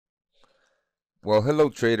Well, hello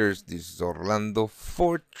traders, this is Orlando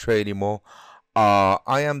for Tradimo.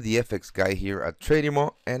 I am the FX guy here at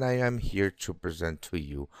Tradimo, and I am here to present to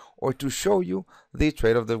you or to show you the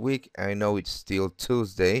trade of the week. I know it's still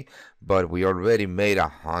Tuesday, but we already made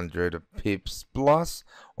 100 pips plus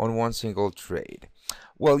on one single trade.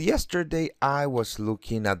 Well, yesterday I was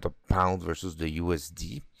looking at the pound versus the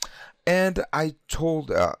USD, and I told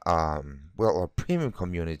our premium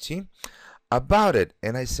community about it,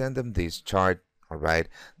 and I sent them this chart. All right,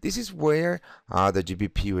 this is where the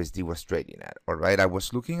GBPUSD was trading at. All right, I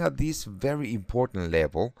was looking at this very important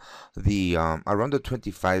level, the around the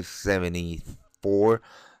 25.74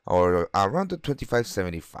 or around the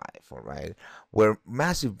 25.75. All right, where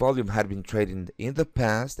massive volume had been trading in the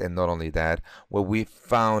past, and not only that, where we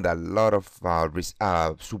found a lot of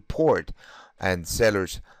support, and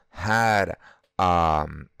sellers had a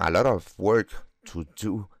lot of work to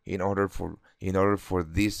do in order for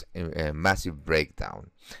this massive breakdown,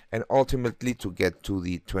 and ultimately to get to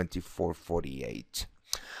the 24.48.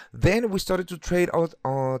 Then we started to trade out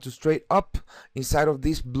to straight up inside of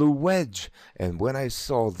this blue wedge, and when I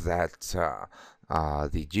saw that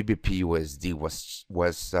the GBPUSD was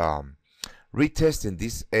retesting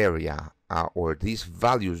this area or this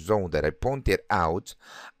value zone that I pointed out,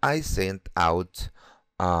 I sent out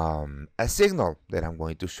a signal that I'm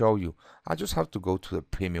going to show you. I just have to go to the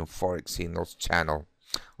Premium Forex Signals channel.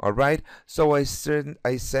 All right, so I sent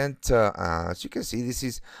as you can see, this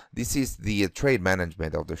is the trade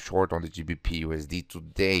management of the short on the GBP USD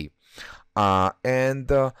today.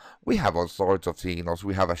 And we have all sorts of signals.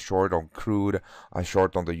 We have a short on crude, a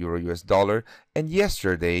short on the Euro US dollar, and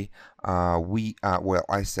yesterday I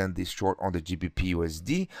sent this short on the GBP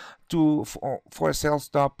USD for a sell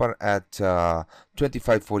stop at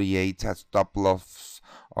 25.48, at stop loss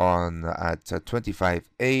on at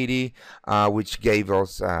 25.80, which gave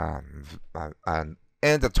us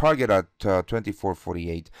and the target at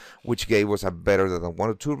 24.48, which gave us a better than 1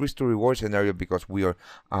 or 2 risk to reward scenario, because we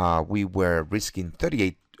were risking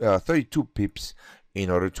 32 pips in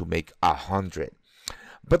order to make 100.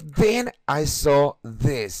 But then I saw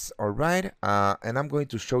this, all right, and I'm going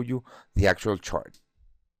to show you the actual chart.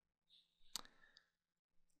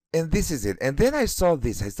 And this is it. And then I saw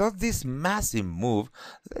this massive move.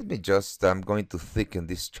 Let me just, I'm going to thicken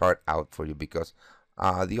this chart out for you, because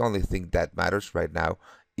the only thing that matters right now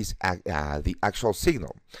is the actual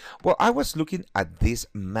signal. Well, I was looking at this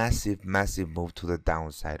massive move to the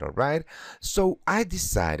downside, all right? So I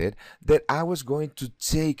decided that I was going to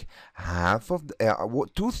take half of the,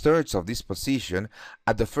 2/3 of this position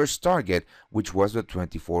at the first target, which was the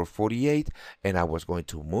 24.48, and I was going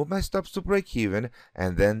to move my stops to break even,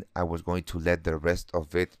 and then I was going to let the rest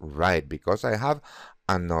of it ride, because I have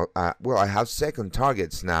I have second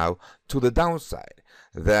targets now to the downside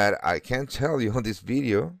that I can't tell you on this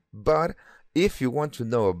video, but if you want to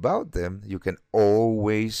know about them, you can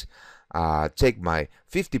always take my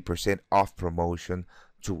 50% off promotion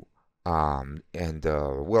to it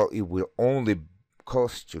will only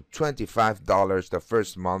cost you $25 the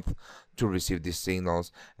first month to receive these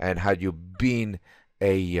signals. And had you been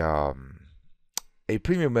a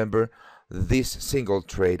premium member, this single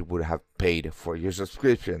trade would have paid for your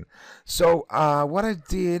subscription. So what I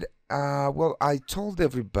did, I told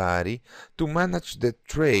everybody to manage the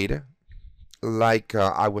trade like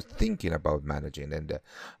I was thinking about managing, and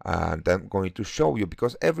I'm going to show you,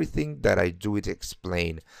 because everything that I do is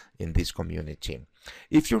explained in this community.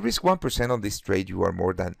 If you risk 1% on this trade, you are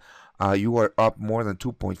up more than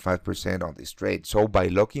 2.5% on this trade. So by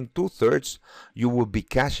locking 2/3, you will be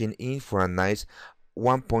cashing in for a nice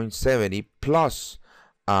 1.70 plus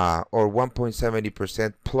or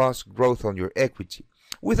 1.70% plus growth on your equity,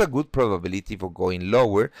 with a good probability for going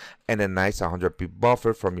lower and a nice 100 pip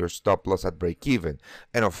buffer from your stop loss at break even.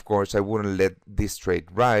 And of course, I wouldn't let this trade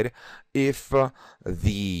ride if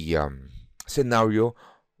the scenario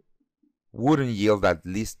wouldn't yield at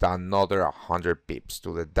least another 100 pips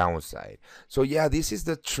to the downside. So yeah, this is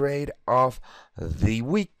the trade of the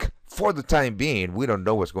week for the time being. We don't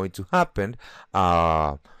know what's going to happen.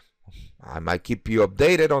 I might keep you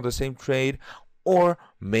updated on the same trade, or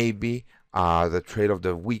maybe the trade of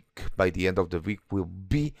the week by the end of the week will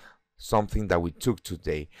be something that we took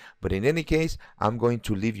today. But in any case, I'm going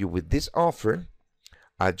to leave you with this offer.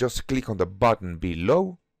 Just click on the button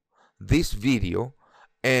below this video,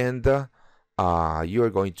 and you are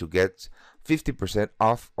going to get 50%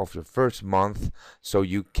 off of your first month, so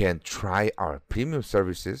you can try our premium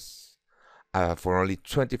services for only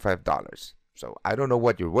 $25. So I don't know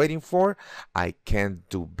what you're waiting for. I can't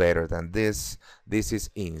do better than this. This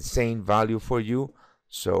is insane value for you.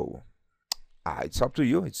 So It's up to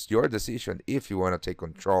you. It's your decision if you want to take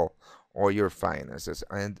control of your finances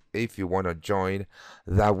and if you want to join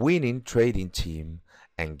the winning trading team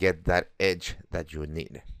and get that edge that you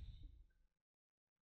need.